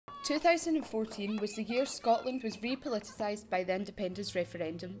2014 was the year Scotland was repoliticised by the independence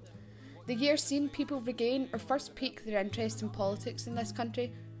referendum. The year seen people regain or first pique their interest in politics in this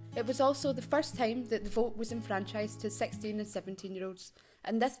country. It was also the first time that the vote was enfranchised to 16 and 17-year-olds,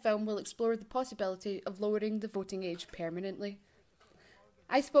 and this film will explore the possibility of lowering the voting age permanently.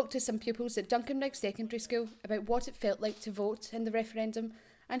 I spoke to some pupils at Duncanrig Secondary School about what it felt like to vote in the referendum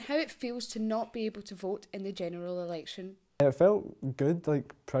and how it feels to not be able to vote in the general election. It felt good,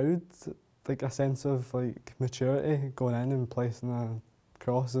 like proud, like a sense of like maturity going in and placing a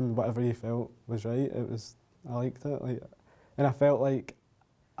cross and whatever you felt was right. I liked it, and I felt like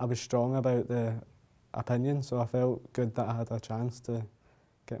I was strong about the opinion, so I felt good that I had a chance to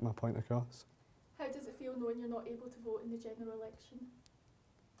get my point across. How does it feel knowing you're not able to vote in the general election?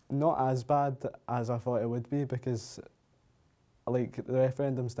 Not as bad as I thought it would be, because like the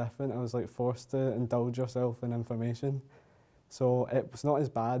referendum's different. I was like forced to indulge yourself in information, so it was not as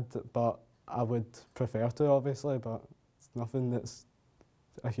bad, but I would prefer to, obviously, but it's nothing that's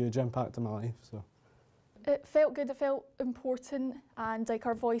a huge impact on my life. So it felt good, it felt important, and like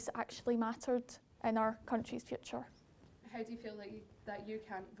our voice actually mattered in our country's future. How do you feel like that you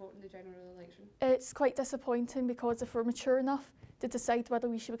can't vote in the general election? It's quite disappointing, because if we're mature enough to decide whether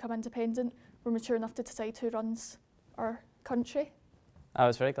we should become independent, we're mature enough to decide who runs our country. I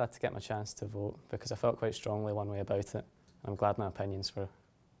was very glad to get my chance to vote, because I felt quite strongly one way about it. I'm glad my opinions were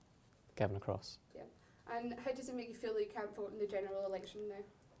given across. Yeah. And how does it make you feel that you can't vote in the general election now?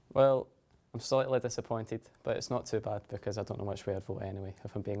 Well, I'm slightly disappointed, but it's not too bad, because I don't know which way I'd vote anyway,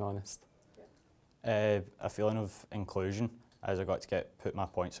 if I'm being honest. A feeling of inclusion, as I got to put my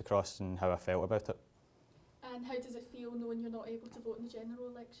points across and how I felt about it. And how does it feel knowing you're not able to vote in the general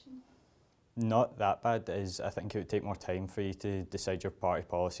election? Not that bad, as I think it would take more time for you to decide your party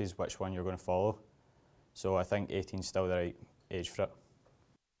policies, which one you're going to follow. So I think 18 is still the right age for it.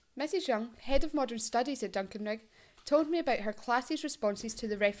 Mrs Young, Head of Modern Studies at Duncanrig, told me about her class's responses to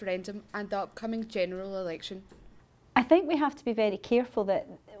the referendum and the upcoming general election. I think we have to be very careful that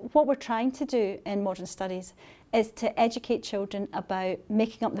what we're trying to do in modern studies is to educate children about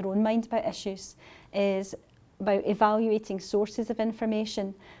making up their own mind about issues, is about evaluating sources of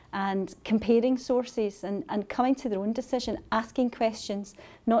information and comparing sources and coming to their own decision, asking questions,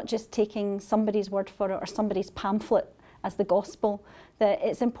 not just taking somebody's word for it or somebody's pamphlet as the gospel. That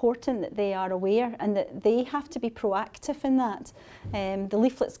it's important that they are aware and that they have to be proactive in that. The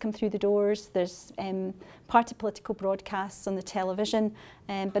leaflets come through the doors, there's party political broadcasts on the television,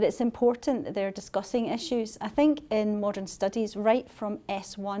 but it's important that they're discussing issues. I think in modern studies, right from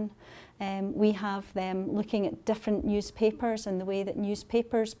S1, we have them looking at different newspapers and the way that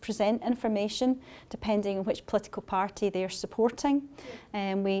newspapers present information depending on which political party they're supporting.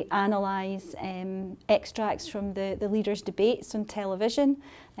 We analyse extracts from the leaders' debates on television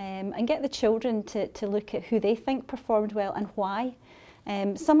and get the children to look at who they think performed well and why.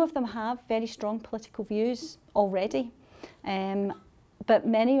 Some of them have very strong political views already, but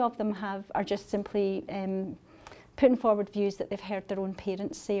many of them are just simply putting forward views that they've heard their own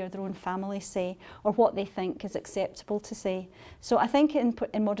parents say or their own family say, or what they think is acceptable to say. So I think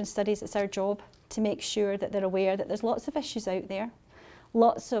in modern studies it's our job to make sure that they're aware that there's lots of issues out there,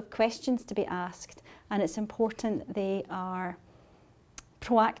 lots of questions to be asked, and it's important they are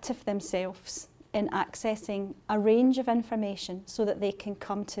proactive themselves in accessing a range of information so that they can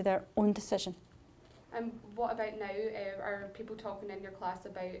come to their own decision. And what about now? Are people talking in your class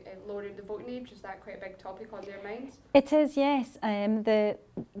about lowering the voting age? Is that quite a big topic on their minds? It is, yes. The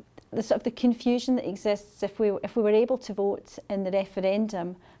sort of the confusion that exists if we were able to vote in the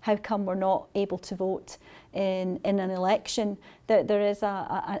referendum, how come we're not able to vote in an election? There is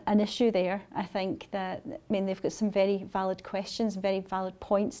an issue there. I think that they've got some very valid questions, very valid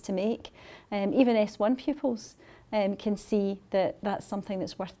points to make. Even S1 pupils can see that that's something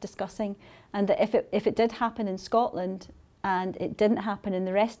that's worth discussing, and that if it did happen in Scotland and it didn't happen in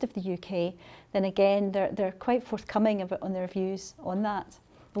the rest of the UK, then again they're quite forthcoming on their views on that.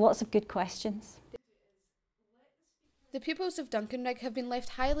 Lots of good questions. The pupils of Duncanrig have been left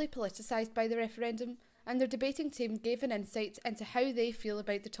highly politicised by the referendum, and their debating team gave an insight into how they feel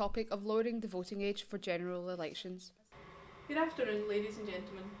about the topic of lowering the voting age for general elections. Good afternoon, ladies and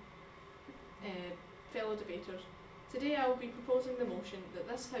gentlemen, fellow debaters. Today I will be proposing the motion that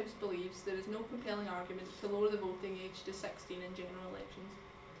this House believes there is no compelling argument to lower the voting age to 16 in general elections.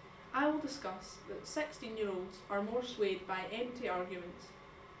 I will discuss that 16-year-olds are more swayed by empty arguments,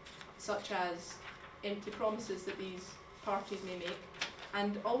 such as empty promises that these parties may make,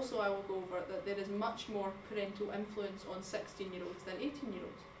 and also I will go over that there is much more parental influence on 16-year-olds than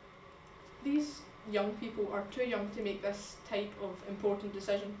 18-year-olds. These young people are too young to make this type of important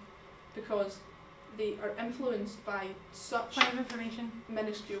decision. because they are influenced by such Point of information.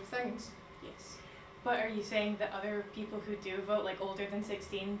 minuscule things. Yes. But are you saying that other people who do vote, like older than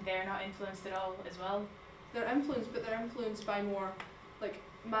 16, they're not influenced at all as well? They're influenced, but they're influenced by more, like,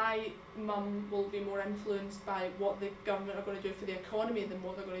 my mum will be more influenced by what the government are going to do for the economy than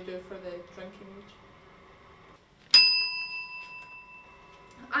what they're going to do for the drinking age.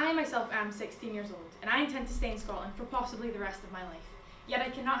 I myself am 16 years old, and I intend to stay in Scotland for possibly the rest of my life. Yet I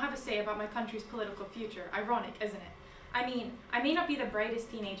cannot have a say about my country's political future. Ironic, isn't it? I mean, I may not be the brightest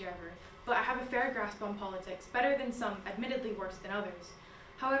teenager ever, but I have a fair grasp on politics, better than some, admittedly worse than others.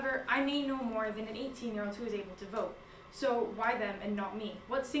 However, I may know more than an 18-year-old who is able to vote. So why them and not me?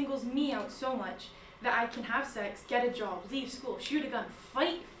 What singles me out so much that I can have sex, get a job, leave school, shoot a gun,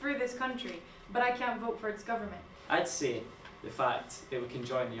 fight for this country, but I can't vote for its government? I'd say the fact that we can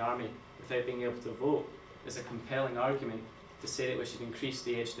join the army without being able to vote is a compelling argument to say that we should increase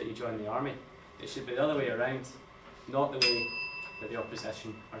the age that you join the army. It should be the other way around, not the way that the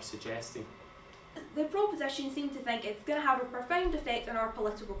opposition are suggesting. The proposition seem to think it's going to have a profound effect on our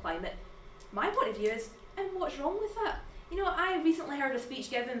political climate. My point of view is, and what's wrong with that? You know, I recently heard a speech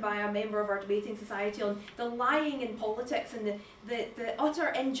given by a member of our debating society on the lying in politics and the utter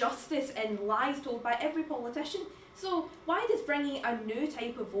injustice and lies told by every politician. So why does bringing a new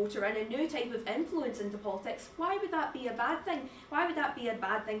type of voter and a new type of influence into politics, why would that be a bad thing? Why would that be a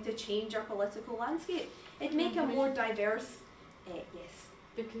bad thing to change our political landscape? It'd make a more diverse, yes.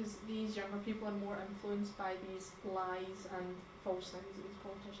 Because these younger people are more influenced by these lies and false things that these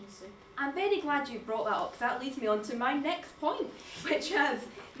politicians say. I'm very glad you brought that up, because that leads me on to my next point, which is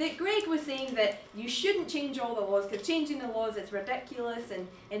that Greg was saying that you shouldn't change all the laws, because changing the laws is ridiculous and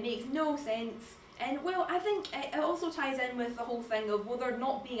it makes no sense. And well, I think it also ties in with the whole thing of, well, they're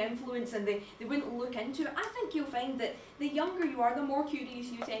not being influenced and they wouldn't look into it. I think you'll find that the younger you are, the more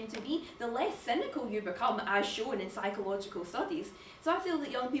curious you tend to be, the less cynical you become, as shown in psychological studies. So I feel that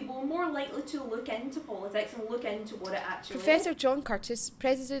young people are more likely to look into politics and look into what it actually is. Professor John Curtis,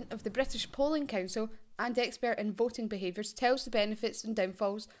 President of the British Polling Council and expert in voting behaviours, tells the benefits and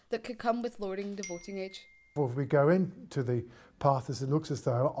downfalls that could come with lowering the voting age. If we go into the path, as it looks as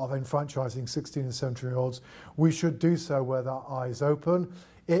though, of enfranchising 16 and 17-year-olds, we should do so with our eyes open.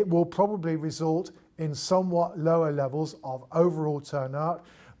 It will probably result in somewhat lower levels of overall turnout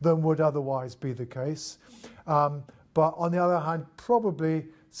than would otherwise be the case. But on the other hand, probably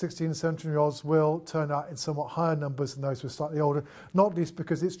 16 and 17-year-olds will turn out in somewhat higher numbers than those who are slightly older, not least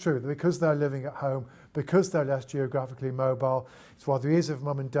because it's true, because they're living at home, because they're less geographically mobile. It's rather easier for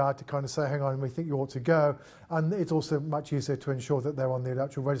mum and dad to kind of say, hang on, we think you ought to go. And it's also much easier to ensure that they're on the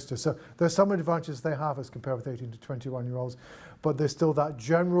electoral register. So there's some advantages they have as compared with 18 to 21-year-olds, but there's still that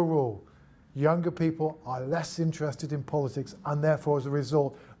general rule. Younger people are less interested in politics, and therefore, as a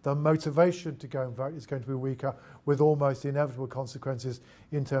result, the motivation to go and vote is going to be weaker, with almost inevitable consequences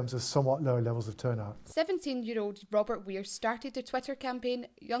in terms of somewhat lower levels of turnout. 17-year-old Robert Weir started the Twitter campaign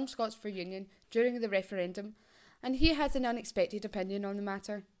Young Scots for Union during the referendum, and he has an unexpected opinion on the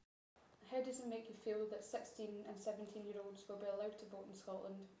matter. How does it make you feel that 16 and 17-year-olds will be allowed to vote in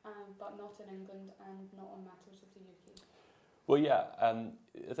Scotland, but not in England and not on matters of the UK? Well, yeah,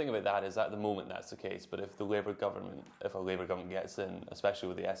 the thing about that is at the moment that's the case, but if a Labour government gets in, especially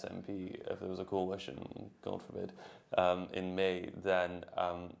with the SNP, if there was a coalition, God forbid, in May, then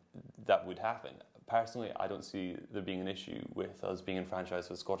that would happen. Personally, I don't see there being an issue with us being enfranchised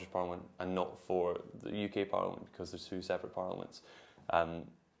for the Scottish Parliament and not for the UK Parliament, because there's two separate parliaments.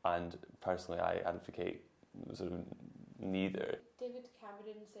 And personally, I advocate sort of neither. David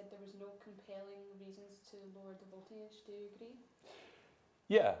Cameron said there was no compelling reasons to lower the voting age. Do you agree?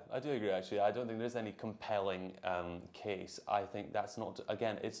 Yeah, I do agree actually. I don't think there's any compelling case. I think that's not,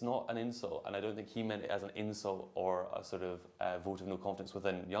 again, it's not an insult, and I don't think he meant it as an insult or a sort of vote of no confidence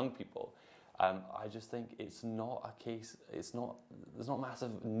within young people. I just think it's not a case, there's not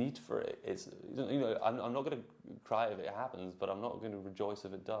massive need for it. It's, you know, I'm not going to cry if it happens, but I'm not going to rejoice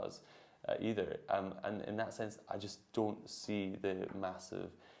if it does either. And in that sense, I just don't see the massive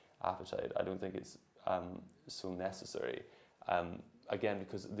appetite. I don't think it's so necessary. Again,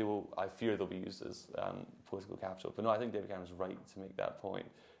 because I fear they'll be used as political capital. But no, I think David Cameron's right to make that point.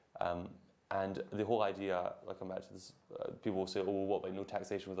 And the whole idea, I'll come back to this, people will say, oh, well, what about no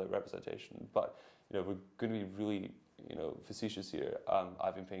taxation without representation? But, you know, we're going to be really, you know, facetious here.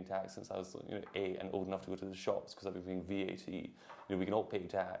 I've been paying tax since I was, you know, 8 and old enough to go to the shops because I've been paying VAT. You know, we can all pay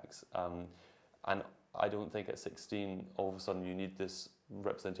tax. And I don't think at 16, all of a sudden you need this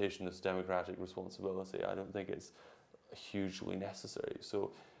representation, this democratic responsibility. I don't think it's hugely necessary.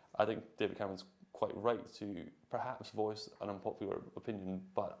 So I think David Cameron's quite right to perhaps voice an unpopular opinion,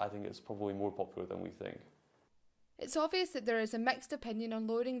 but I think it's probably more popular than we think. It's obvious that there is a mixed opinion on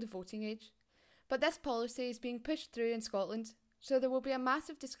lowering the voting age, but this policy is being pushed through in Scotland, so there will be a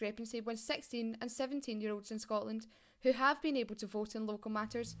massive discrepancy when 16 and 17-year-olds in Scotland who have been able to vote in local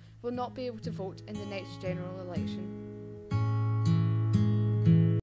matters will not be able to vote in the next general election.